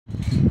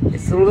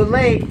It's a little bit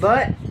late,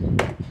 but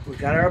we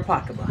got our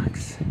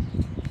Apocabox.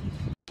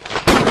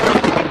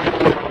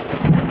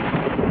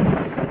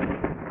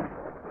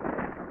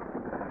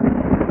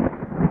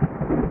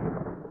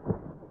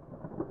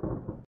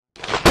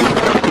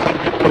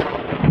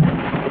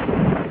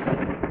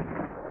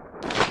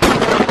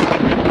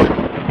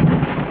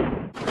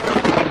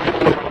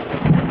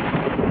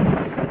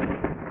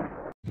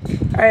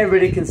 Alright,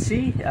 everybody can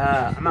see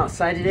I'm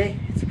outside today.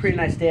 It's a pretty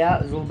nice day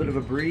out. There's a little bit of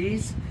a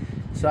breeze.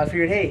 So I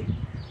figured, hey,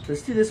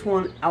 let's do this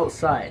one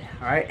outside.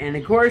 Alright, and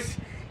of course,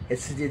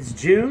 it's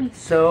June,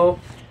 so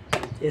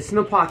it's an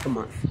Apoca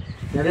month.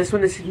 Now this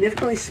one is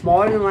significantly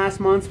smaller than last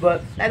month's,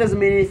 but that doesn't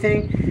mean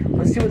anything.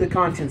 Let's see what the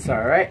contents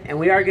are, alright? And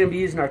we are going to be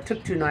using our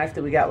tuk-tuk knife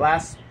that we got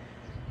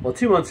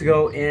 2 months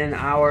ago in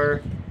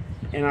our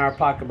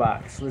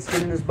Apocabox. Let's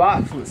get in this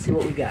box and let's see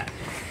what we got.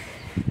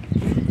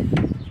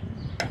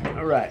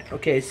 Alright,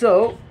 okay,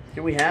 so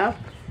here we have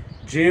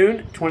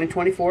June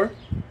 2024.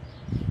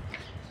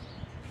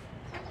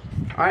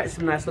 Alright,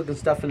 some nice looking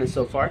stuff in it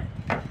so far.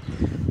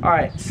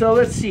 Alright, so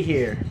let's see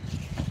here.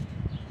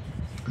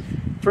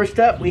 First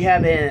up, we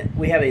have a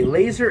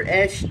laser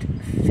etched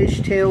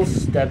fishtail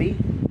stubby,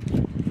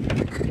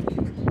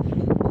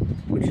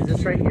 which is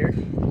this right here.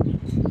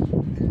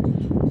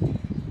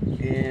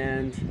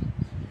 And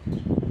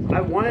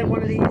I wanted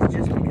one of these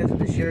just because of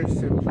the sheer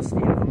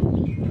simplicity of them.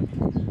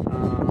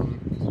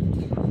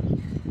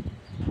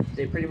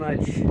 They pretty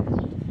much,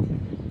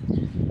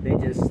 they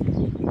just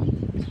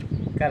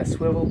got a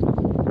swivel,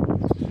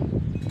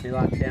 they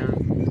lock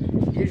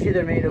down. Usually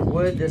they're made of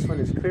wood. This one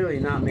is clearly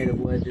not made of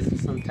wood. This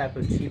is some type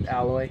of cheap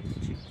alloy,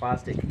 cheap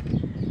plastic.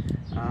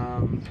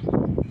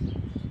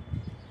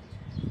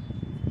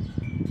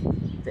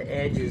 The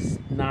edge is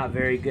not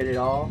very good at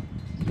all.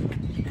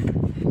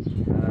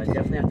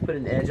 Definitely have to put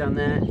an edge on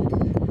that.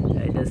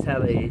 It does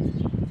have it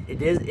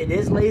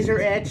is laser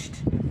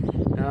etched.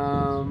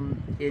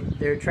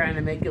 They're trying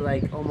to make it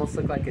like almost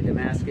look like a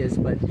Damascus,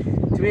 but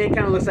to me it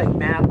kind of looks like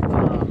map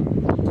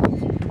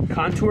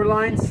contour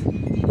lines.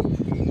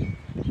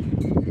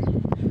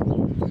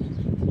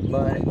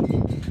 But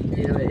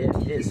you know,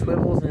 it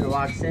swivels and it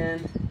locks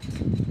in.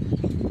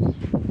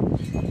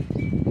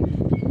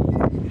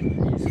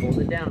 You just hold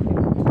it down.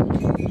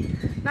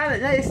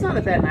 It's not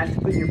a bad knife to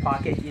put in your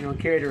pocket, you know,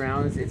 carry it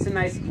around. It's a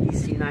nice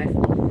EDC knife.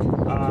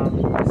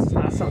 It's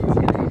not something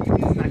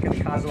it's not going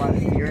to cause a lot of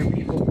fear in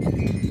people.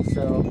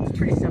 So it's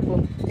pretty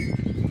simple.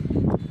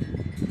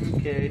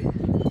 Okay,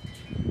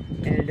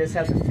 and it does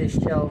have the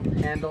fishtail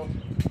handle,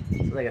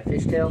 so like a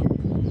fishtail.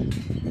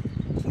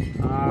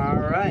 All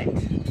right,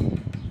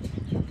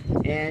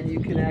 and you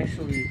can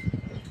actually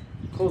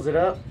close it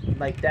up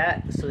like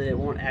that so that it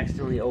won't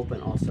accidentally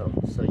open. Also,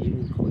 so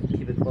you can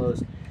keep it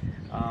closed.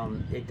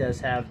 It does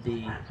have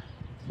the.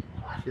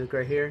 If you look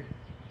right here.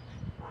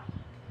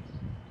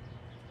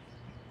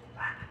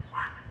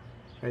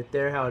 Right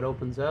there, how it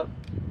opens up.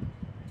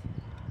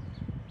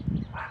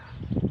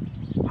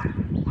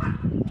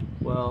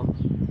 Well,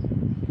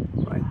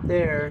 right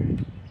there,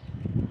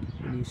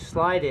 when you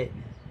slide it,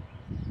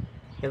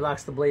 it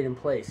locks the blade in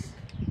place.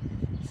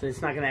 So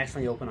it's not going to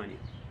accidentally open on you.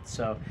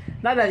 So,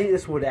 not that I think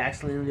this would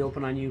accidentally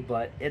open on you,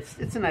 but it's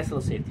a nice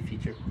little safety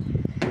feature.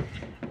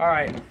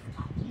 Alright,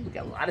 we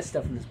got a lot of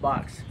stuff in this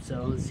box.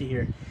 So, let's see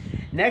here.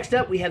 Next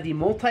up, we have the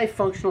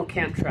multifunctional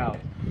camp trowel.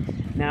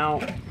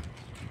 Now,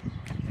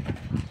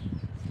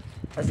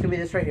 that's going to be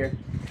this right here.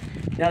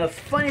 Now, the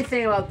funny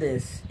thing about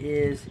this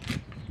is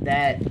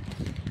that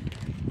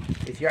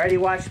if you already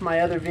watched my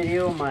other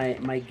video,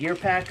 my gear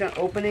pack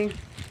opening,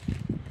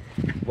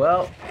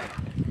 well,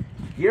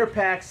 gear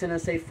pack sent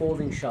us a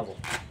folding shovel.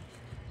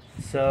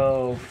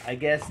 So, I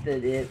guess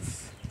that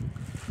this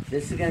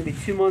is going to be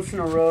 2 months in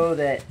a row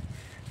that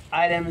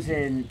items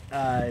in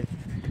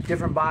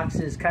different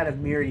boxes kind of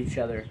mirrored each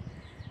other.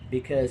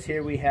 Because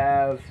here we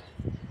have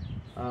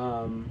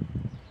a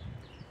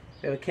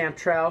camp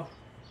trowel.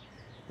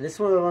 And this is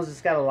one of the ones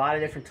that's got a lot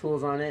of different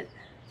tools on it.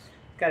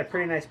 Got a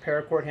pretty nice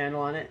paracord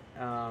handle on it.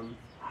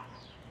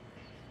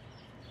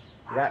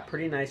 Wrapped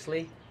pretty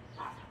nicely.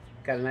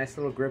 Got a nice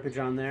little grippage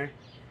on there.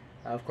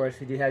 Of course,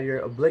 we do have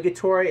your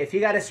obligatory. If you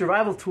got a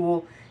survival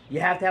tool,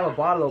 you have to have a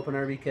bottle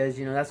opener because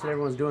you know that's what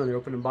everyone's doing. They're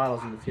opening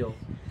bottles in the field.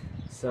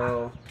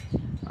 So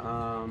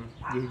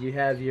you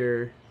have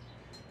your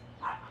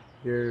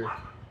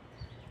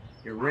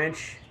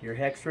wrench, your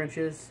hex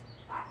wrenches.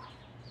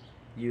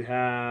 You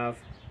have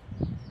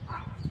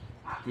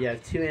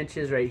 2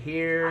 inches right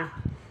here.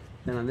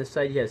 Then on this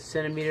side you have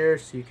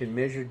centimeters, so you can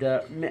measure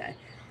depth.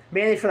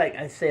 Mainly for like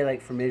I say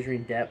like for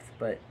measuring depth,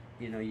 but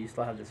you know you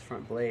still have this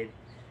front blade.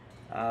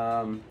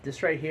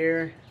 This right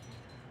here,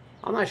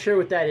 I'm not sure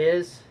what that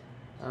is.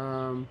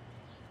 Some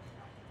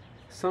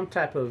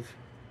type of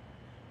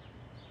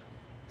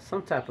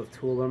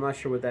tool, but I'm not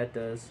sure what that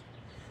does.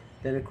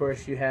 Then of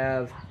course you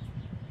have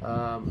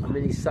a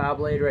mini saw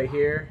blade right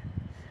here.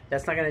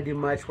 That's not going to do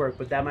much work,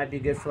 but that might be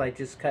good for like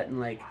just cutting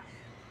like,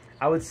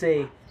 I would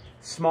say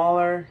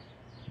smaller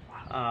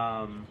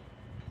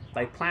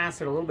like plants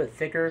that are a little bit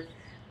thicker.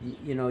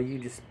 You know, you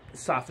just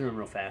soften them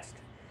real fast.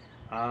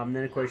 Then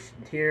of course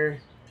here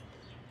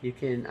you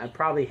can I'd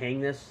probably hang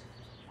this.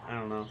 I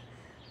don't know,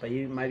 but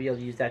you might be able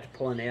to use that to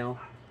pull a nail.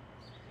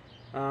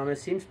 It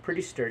seems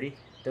pretty sturdy.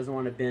 Doesn't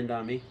want to bend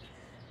on me.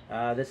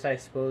 This I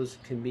suppose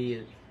can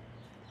be,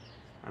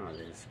 I don't know, is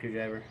it a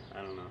screwdriver?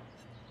 I don't know.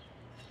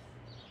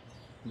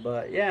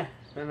 But yeah,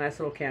 a nice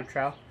little camp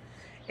trowel.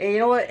 And you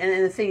know what?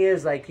 And the thing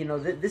is, like, you know,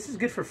 this is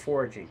good for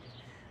foraging.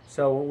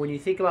 So when you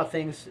think about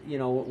things, you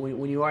know,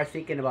 when you are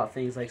thinking about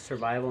things like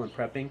survival and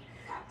prepping,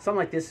 something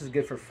like this is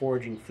good for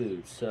foraging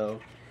food. So,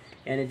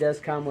 and it does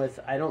come with,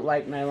 I don't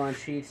like nylon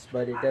sheets,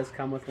 but it does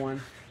come with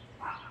one.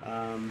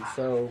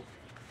 So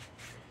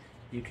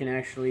you can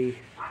actually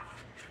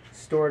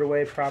store it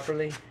away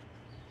properly.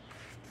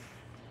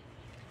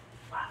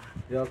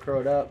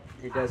 Velcro it up.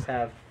 It does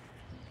have,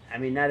 I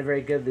mean, not a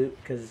very good loop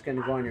because it's going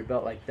to go on your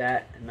belt like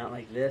that and not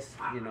like this,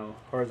 you know,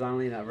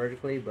 horizontally, not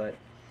vertically. But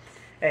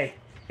hey,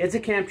 it's a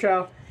camp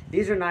trowel.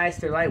 These are nice.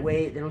 They're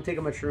lightweight. They don't take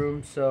up much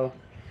room, so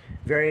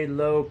very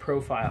low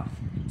profile.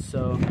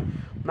 So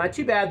not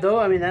too bad though.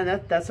 I mean,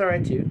 that's all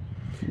right too.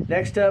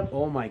 Next up,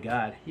 oh my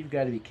God, you've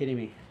got to be kidding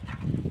me.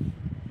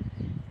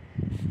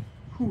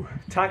 Whew.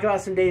 Talk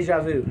about some deja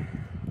vu.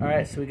 All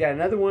right, so we got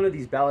another one of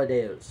these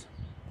Baladeos.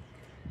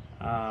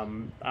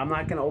 I'm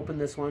not going to open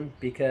this one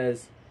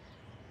because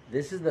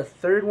this is the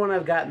third one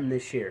I've gotten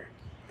this year.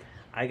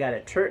 I got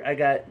I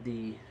got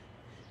the,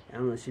 I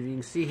don't know if you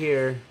can see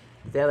here,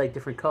 they have like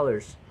different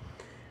colors.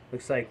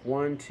 Looks like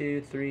 1,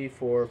 2, 3,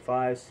 4,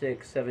 5,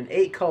 6, 7,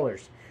 8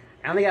 colors.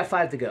 I only got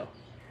 5 to go.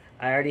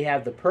 I already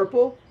have the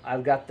purple.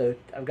 I've got the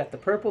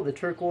purple, the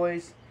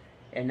turquoise,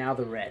 and now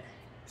the red.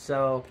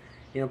 So,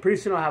 you know, pretty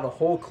soon I'll have a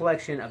whole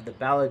collection of the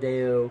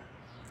Baladeo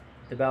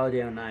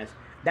knives.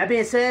 That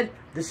being said,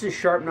 this is a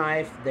sharp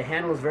knife. The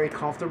handle is very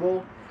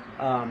comfortable.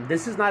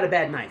 This is not a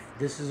bad knife.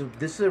 This is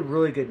a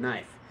really good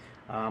knife.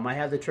 I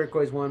have the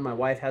turquoise one. My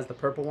wife has the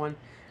purple one,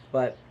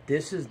 but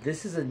this is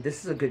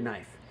a good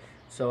knife.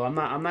 So I'm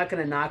not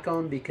gonna knock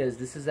them because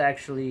this is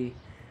actually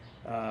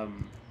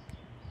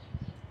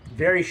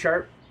very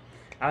sharp.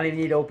 I don't even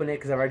need to open it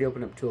because I've already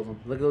opened up 2 of them.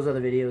 Look at those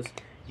other videos.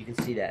 You can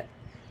see that.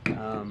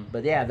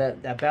 But yeah,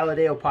 that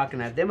Baladeo pocket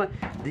knife. They must,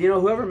 you know,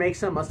 whoever makes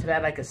them must have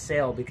had like a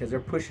sale because they're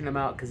pushing them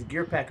out. Because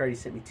Gearpack already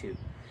sent me 2.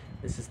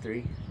 This is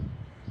 3.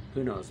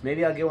 Who knows?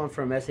 Maybe I'll get one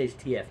from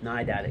SHTF. No,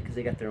 I doubt it because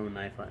they got their own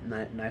knife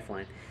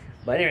line.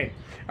 But anyway,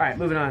 all right,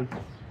 moving on.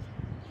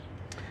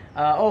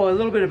 Oh, a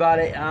little bit about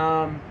it.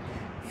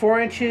 4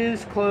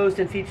 inches closed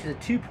and features a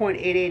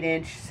 2.88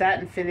 inch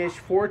satin finish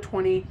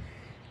 420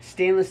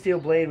 stainless steel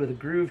blade with a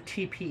grooved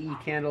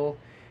TPE candle,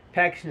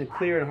 packaged in a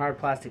clear and hard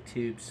plastic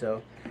tube.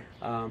 So,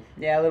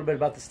 yeah, a little bit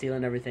about the steel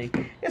and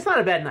everything. It's not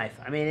a bad knife.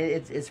 I mean,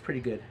 it's pretty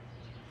good.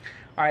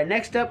 All right,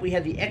 next up we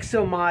have the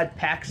Exomod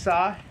pack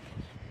saw,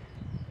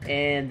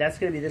 and that's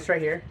going to be this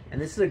right here. And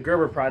this is a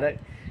Gerber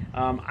product.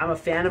 I'm a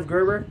fan of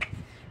Gerber.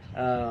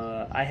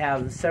 I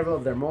have several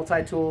of their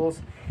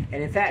multi-tools,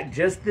 and in fact,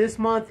 just this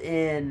month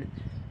in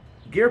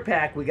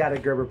Gearpack, we got a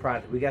Gerber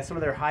product. We got some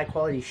of their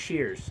high-quality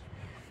shears.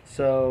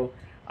 So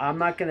I'm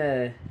not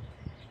gonna.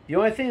 The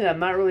only thing that I'm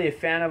not really a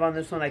fan of on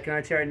this one, I can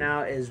already tell right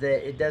now, is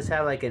that it does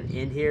have like an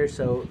end here.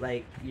 So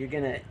like you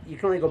can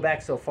only go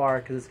back so far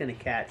because it's gonna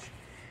catch.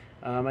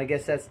 I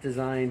guess that's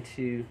designed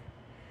to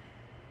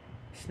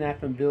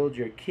snap and build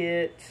your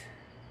kit.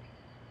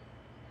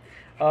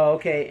 Oh,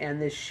 okay,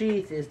 and this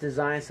sheath is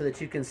designed so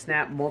that you can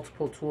snap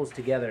multiple tools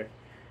together.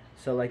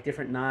 So like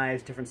different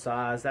knives, different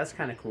saws. That's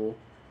kind of cool.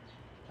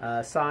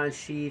 Saw and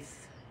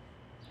sheath,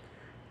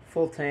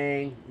 full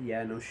tang.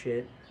 Yeah, no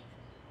shit.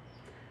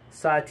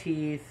 Saw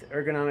teeth,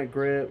 ergonomic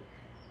grip.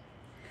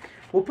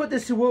 We'll put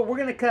this. We're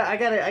gonna cut.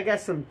 I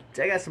got some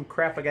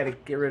crap I gotta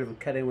get rid of and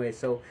cut anyway.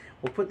 So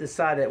we'll put this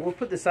side. We'll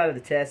put this side of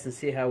the test and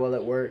see how well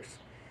it works.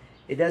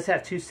 It does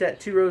have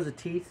two rows of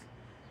teeth.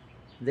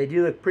 They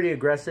do look pretty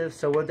aggressive,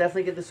 so we'll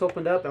definitely get this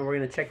opened up and we're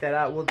gonna check that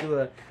out.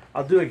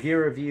 I'll do a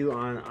gear review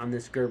on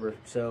this Gerber.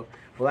 So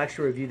we'll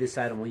actually review this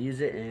item. We'll use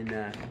it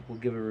and we'll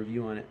give a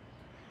review on it.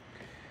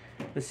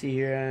 Let's see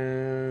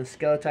here.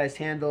 Skeletized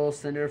handle,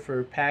 slender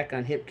for pack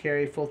on hip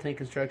carry, full tank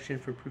construction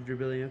for improved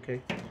durability.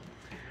 Okay.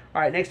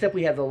 All right. Next up,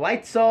 we have the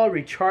Lightsaw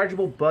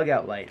rechargeable bug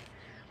out light.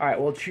 All right.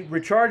 Well,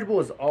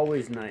 rechargeable is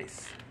always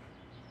nice.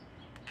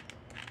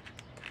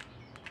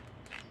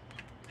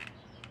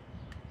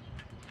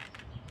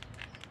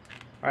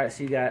 Alright,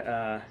 so you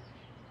got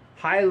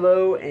high,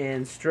 low,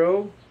 and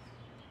strobe.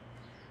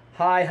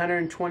 High,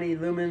 120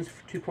 lumens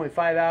for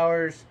 2.5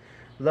 hours.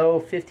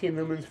 Low, 15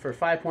 lumens for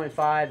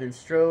 5.5. And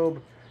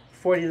strobe,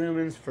 40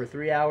 lumens for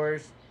 3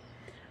 hours.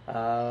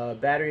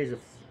 Battery is a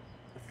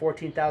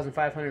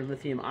 14,500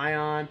 lithium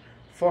ion.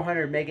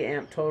 400 mega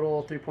amp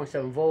total,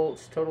 3.7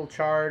 volts. Total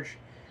charge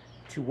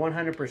to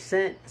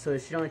 100%. So it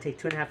should only take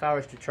 2.5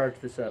 hours to charge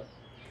this up.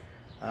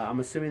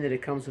 I'm assuming that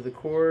it comes with a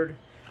cord.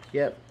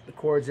 Yep, the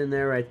cord's in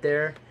there right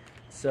there.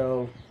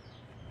 So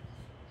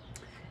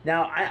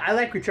now I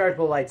like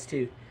rechargeable lights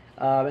too.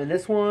 And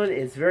this one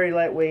is very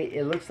lightweight.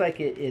 It looks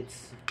like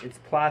it's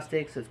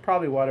plastic, so it's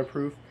probably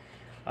waterproof.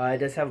 It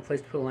does have a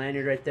place to put a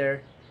lanyard right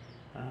there.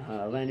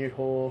 Lanyard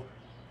hole.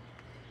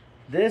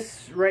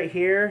 This right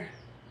here,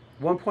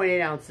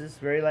 1.8 ounces,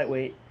 very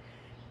lightweight.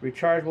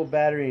 Rechargeable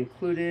battery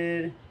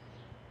included.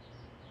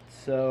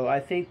 So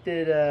I think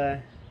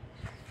that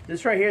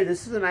this right here,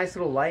 this is a nice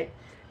little light.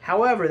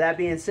 However, that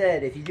being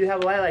said, if you do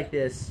have a light like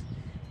this,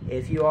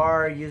 if you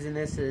are using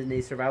this in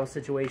a survival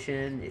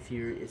situation, if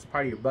it's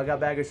part of your bug out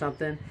bag or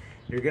something,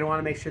 you're going to want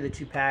to make sure that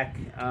you pack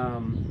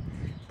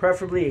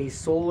preferably a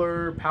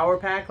solar power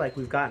pack like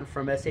we've gotten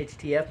from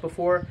SHTF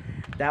before.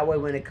 That way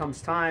when it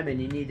comes time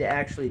and you need to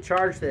actually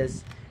charge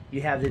this, you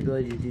have the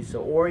ability to do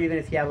so. Or even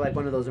if you have like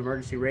one of those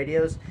emergency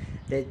radios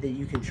that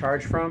you can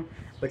charge from,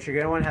 but you're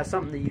going to want to have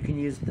something that you can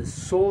use the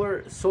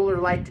solar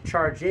light to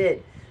charge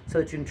it so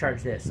that you can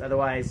charge this.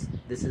 Otherwise,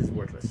 this is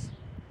worthless.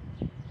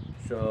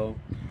 So,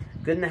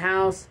 good in the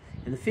house.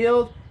 In the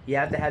field, you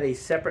have to have a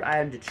separate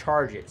item to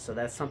charge it. So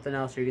that's something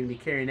else you're going to be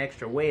carrying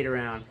extra weight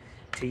around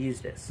to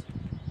use this.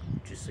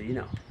 Just so you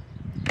know.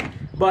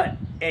 But,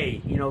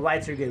 hey, you know,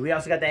 lights are good. We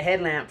also got the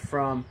headlamp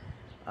from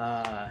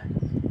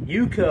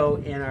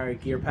Yuko in our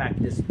gear pack.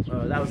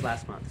 That was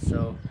last month.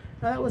 So,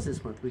 no, that was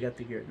this month. We got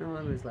the gear. No,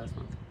 that was last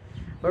month.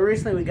 But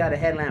recently we got a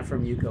headlamp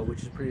from Yuko,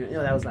 which is pretty, you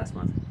know, that was last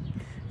month.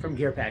 From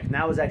Gear Pack. And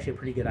that was actually a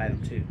pretty good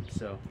item too.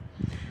 So,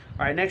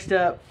 alright, next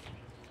up.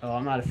 Oh,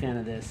 I'm not a fan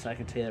of this. I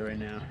can tell you that right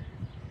now.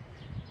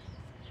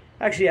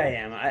 Actually, I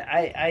am.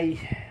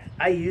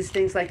 I use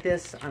things like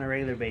this on a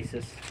regular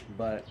basis,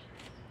 but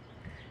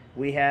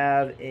we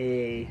have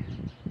a,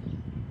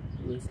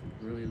 it's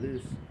really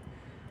loose.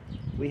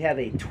 We have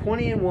a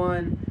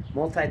 20-in-1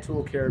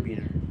 multi-tool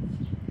carabiner.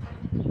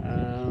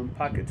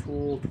 Pocket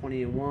tool,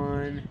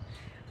 20-in-1.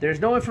 There's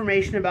no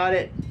information about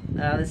it.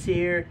 Let's see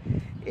here.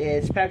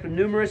 It's packed with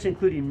numerous,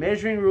 including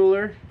measuring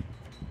ruler.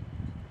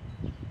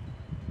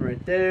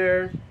 Right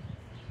there.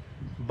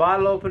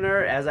 Bottle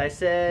opener. As I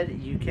said,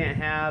 you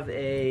cannot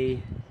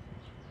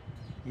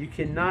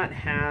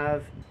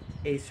have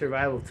a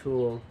survival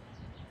tool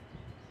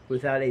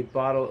without a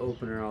bottle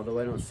opener, although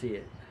I don't see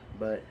it.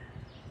 But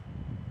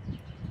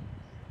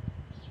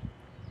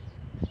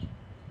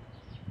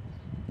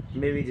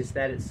maybe just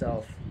that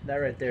itself. That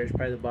right there is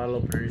probably the bottle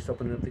opener. Just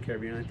opening up the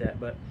carabiner like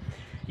that. But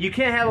you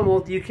can't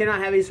have you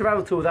cannot have a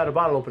survival tool without a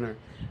bottle opener.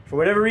 For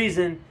whatever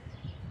reason,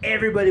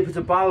 everybody puts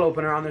a bottle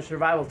opener on their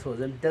survival tools.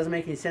 It doesn't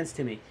make any sense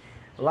to me.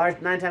 9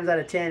 times out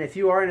of 10, if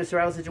you are in a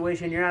survival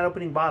situation, you're not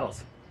opening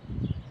bottles.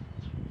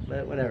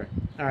 But whatever.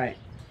 All right.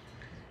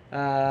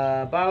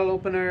 Bottle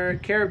opener,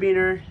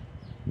 carabiner.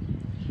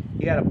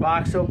 You got a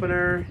box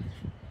opener,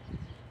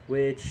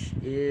 which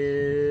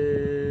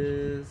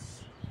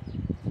is,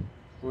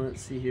 well,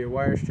 let's see here,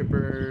 wire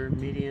stripper,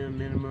 medium,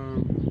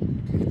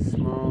 minimum,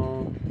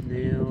 small,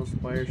 nails,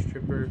 wire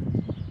stripper.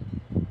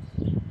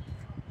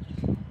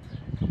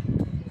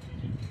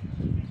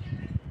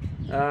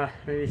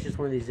 Maybe it's just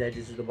one of these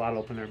edges of the bottle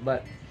opener.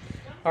 But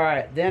all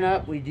right, then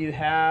up we do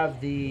have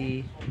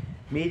the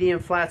medium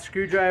flat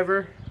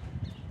screwdriver,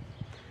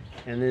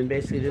 and then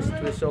basically this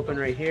twist open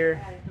right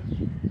here,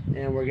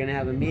 and we're gonna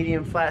have a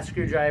medium flat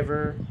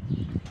screwdriver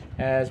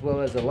as well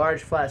as a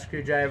large flat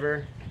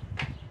screwdriver.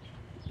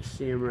 You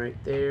see them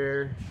right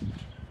there.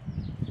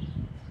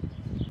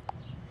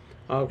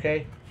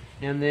 Okay,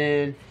 and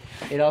then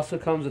it also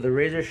comes with a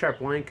razor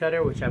sharp line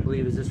cutter, which I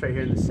believe is this right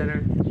here in the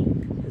center.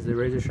 Is the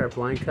razor sharp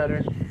line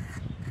cutter.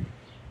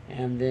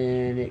 And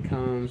then it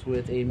comes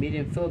with a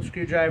medium Phillips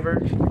screwdriver,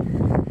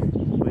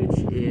 which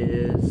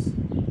is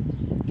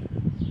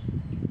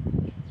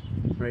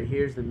right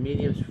here's the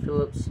medium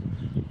Phillips,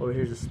 over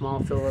here's a small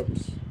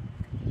Phillips.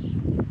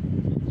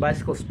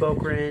 Bicycle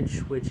spoke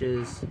wrench, which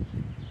is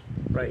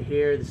right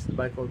here. This is the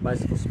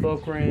bicycle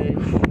spoke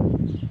wrench.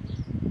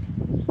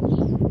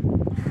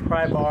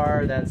 Pry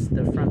bar, that's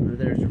the front.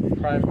 There's a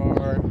pry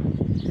bar.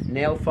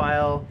 Nail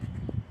file.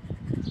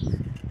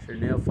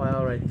 Nail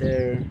file right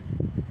there.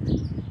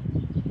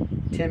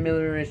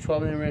 10mm wrench,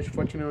 12mm wrench,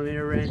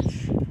 14mm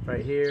wrench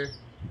right here.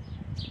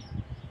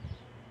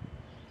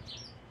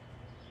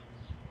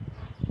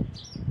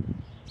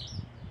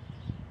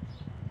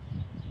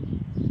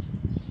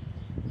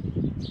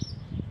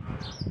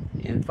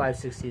 And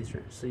 5/16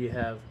 wrench. So you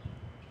have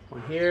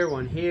one here,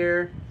 one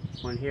here,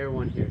 one here,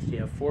 one here. So you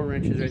have 4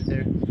 wrenches right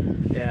there.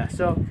 Yeah.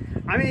 So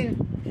I mean,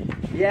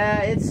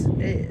 yeah,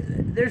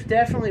 there's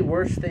definitely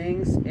worse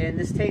things, and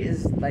this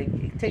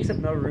it takes up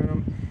no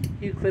room.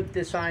 You clip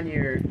this on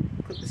the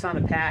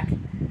pack.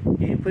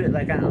 You can put it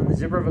like on the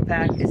zipper of a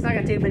pack. It's not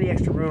gonna take up any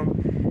extra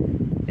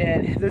room.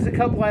 And there's a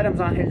couple items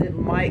on here that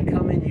might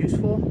come in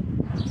useful,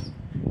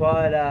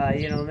 but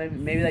you know,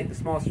 maybe like the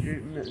small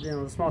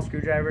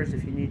screwdrivers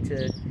if you need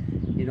to,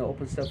 you know,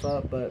 open stuff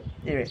up. But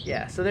anyway,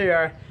 yeah. So there you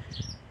are.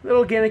 A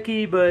little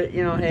gimmicky, but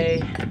you know,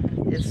 hey,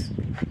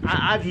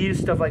 I've used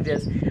stuff like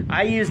this.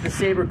 I use the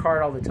Saber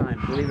card all the time,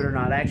 believe it or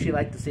not. I actually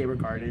like the Saber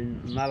card,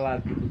 and not a lot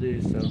of people do.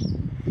 So,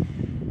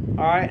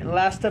 all right,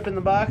 last up in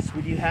the box,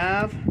 we do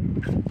have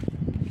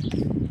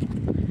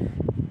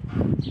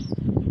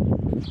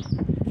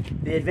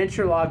the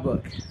Adventure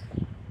Logbook.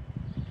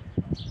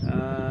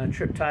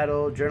 Trip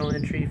title, journal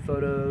entry,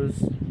 photos,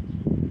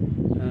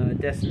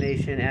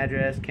 destination,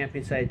 address,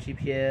 camping site,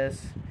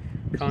 GPS,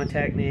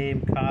 contact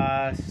name,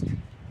 cost.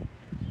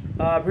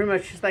 Pretty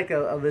much just like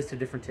a list of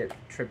different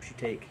trips you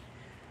take.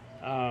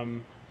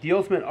 The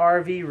ultimate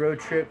RV road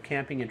trip,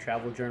 camping, and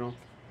travel journal.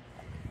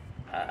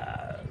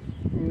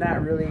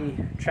 Not really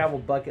travel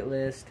bucket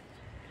list.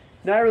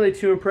 Not really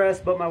too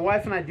impressed, but my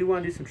wife and I do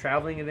want to do some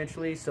traveling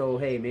eventually. So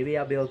hey, maybe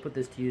I'll be able to put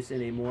this to use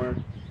in a more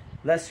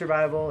less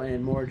survival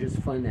and more just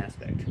fun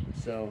aspect.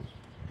 So,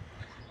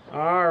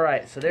 all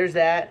right. So there's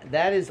that.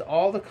 That is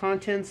all the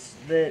contents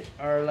that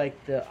are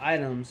like the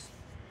items.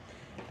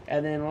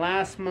 And then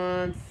last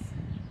month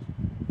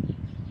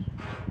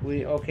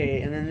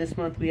and then this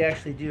month we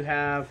actually do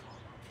have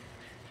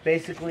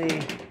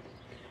basically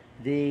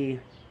the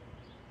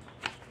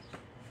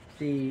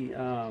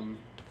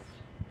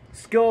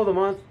skill of the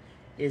month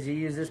is you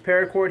use this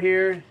paracord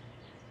here,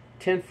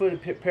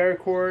 10-foot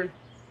paracord,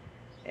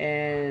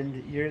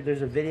 and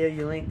there's a video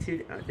you link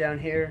to down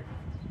here,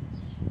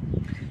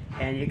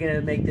 and you're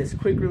gonna make this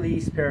quick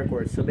release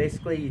paracord. So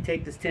basically, you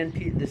take this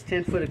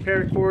 10-foot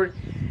paracord,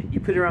 you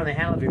put it around the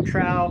handle of your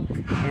trowel,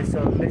 and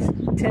so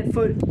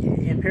 10-foot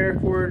in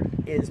paracord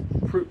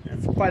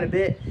that's quite a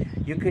bit.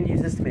 You can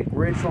use this to make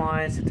ridge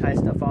lines, to tie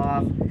stuff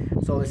off.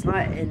 So it's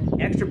not an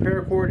extra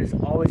paracord is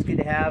always good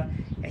to have,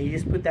 and you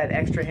just put that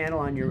extra handle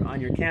on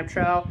your camp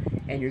trowel,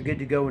 and you're good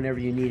to go whenever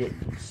you need it.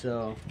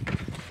 So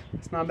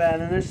it's not bad.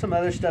 And then there's some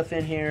other stuff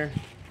in here.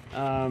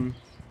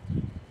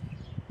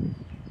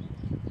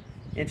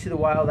 Into the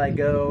wild I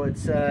go.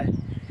 It's a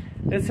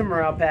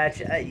morale patch.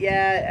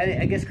 Yeah,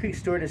 I guess Creek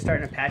Stewart is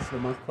starting a patch of the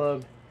month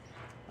club.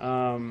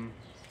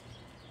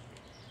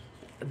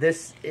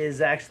 This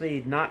is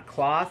actually not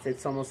cloth.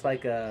 It's almost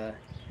like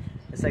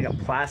it's like a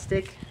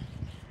plastic.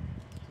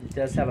 It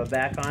does have a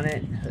back on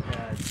it.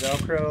 It's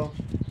Velcro.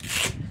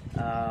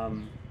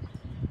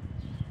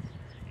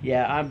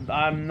 Yeah,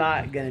 I'm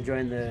not gonna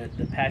join the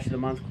patch of the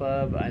month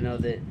club. I know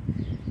that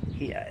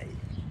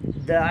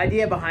the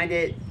idea behind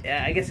it,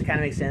 I guess it kind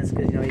of makes sense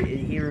because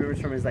he remembers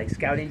from his like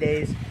scouting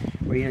days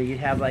where you'd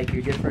have like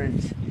your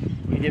different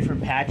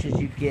patches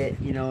you'd get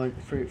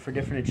for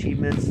different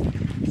achievements.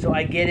 So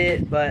I get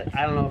it, but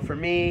I don't know. For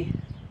me,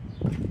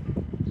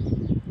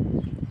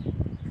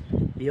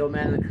 The Old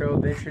Man and the Crow,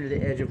 Adventure to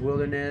the Edge of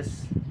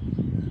Wilderness.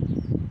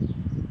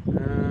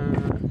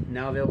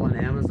 Now available on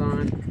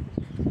Amazon.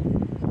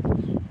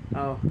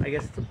 Oh, I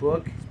guess it's a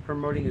book. He's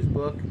promoting his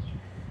book.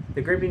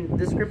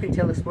 This gripping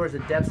tale explores the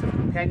depths of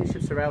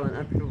companionship, survival, and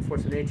unpredictable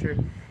force of nature.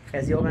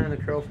 As the Old Man and the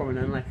Crow form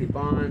an unlikely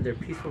bond, their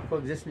peaceful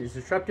coexistence is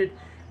disrupted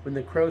when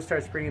the Crow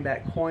starts bringing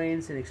back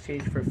coins in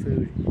exchange for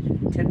food.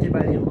 Tempted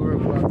by the allure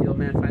of wealth, the Old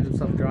Man finds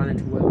himself drawn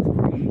into a web of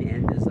greed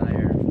and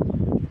desire.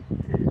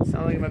 It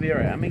sounds like it might be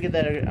alright. I'm gonna give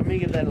that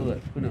a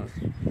look. Who knows?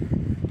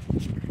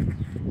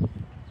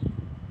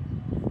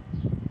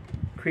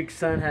 Creek's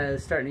son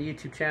is starting a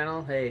YouTube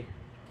channel. Hey,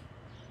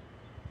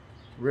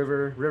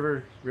 River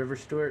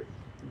Stewart.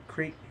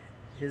 Creek,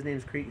 his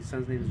name's Creek, his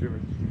son's name is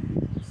River.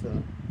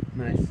 So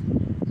nice.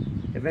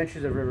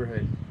 Adventures of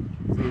Riverhood.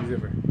 His name's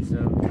River.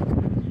 So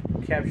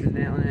captures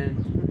an Outland.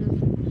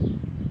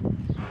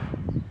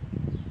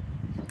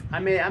 I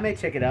may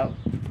check it out.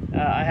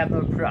 I have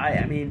no.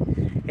 I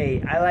mean,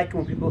 hey, I like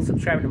when people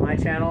subscribe to my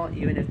channel,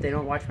 even if they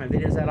don't watch my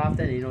videos that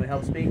often. It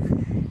helps me.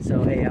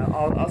 So hey,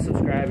 I'll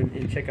subscribe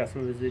and check out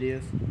some of his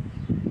videos.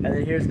 And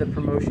then here's the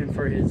promotion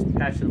for his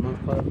Patch of the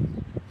Month Club.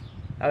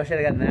 I wish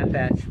I'd gotten that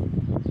patch.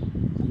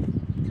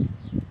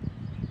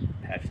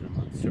 Patch of the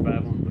Month,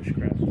 Survival and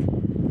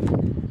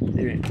Bushcraft.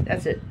 Anyway,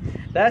 that's it.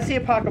 That's the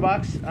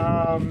Apocabox.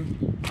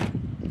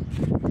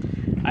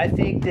 I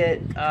think that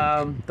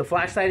the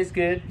flashlight is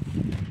good.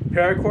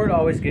 Paracord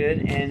always good,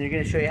 and they're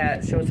going to show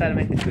us how to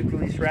make the quick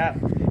release wrap.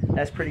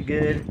 That's pretty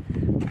good.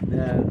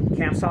 The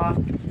camp saw,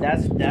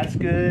 that's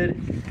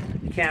good.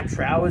 The camp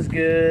trowel is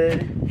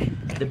good.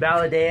 The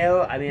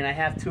Baladeo, I mean, I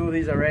have 2 of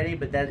these already,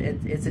 but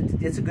it's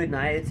a good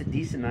knife. It's a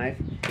decent knife.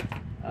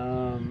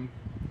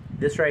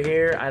 This right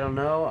here, I don't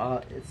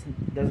know.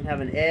 It doesn't have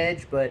an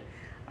edge, but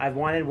I've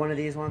wanted one of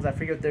these ones. I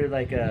forget if they're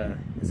like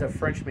it's a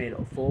French made,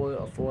 a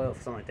foil,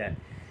 something like that.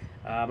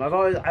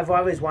 I've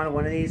always wanted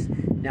one of these.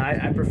 Now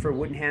I prefer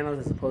wooden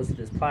handles as opposed to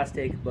this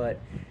plastic, but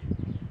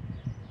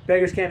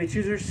beggars can't be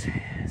choosers.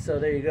 So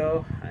there you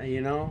go.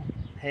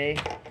 Hey,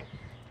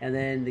 and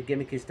then the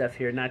gimmicky stuff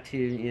here, not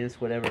too,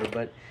 it's whatever.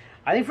 But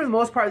I think for the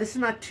most part, this is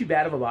not too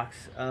bad of a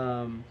box.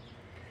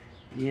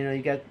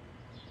 You got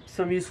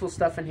some useful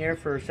stuff in here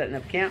for setting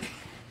up camp,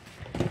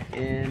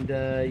 and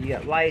you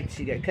got lights,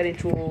 you got cutting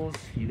tools,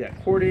 you got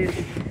cordage.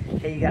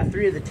 Hey, you got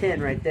 3 of the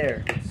 10 right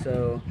there.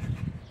 So.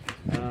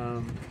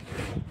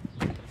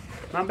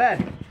 Not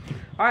bad.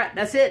 Alright,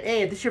 that's it.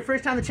 Hey, if this is your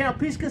first time on the channel,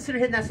 please consider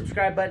hitting that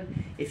subscribe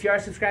button. If you are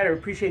subscribed, I would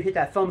appreciate it. Hit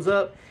that thumbs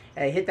up.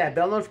 Hit that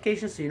bell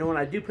notification so you know when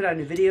I do put out a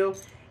new video.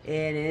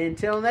 And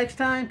until next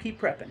time, keep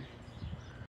prepping.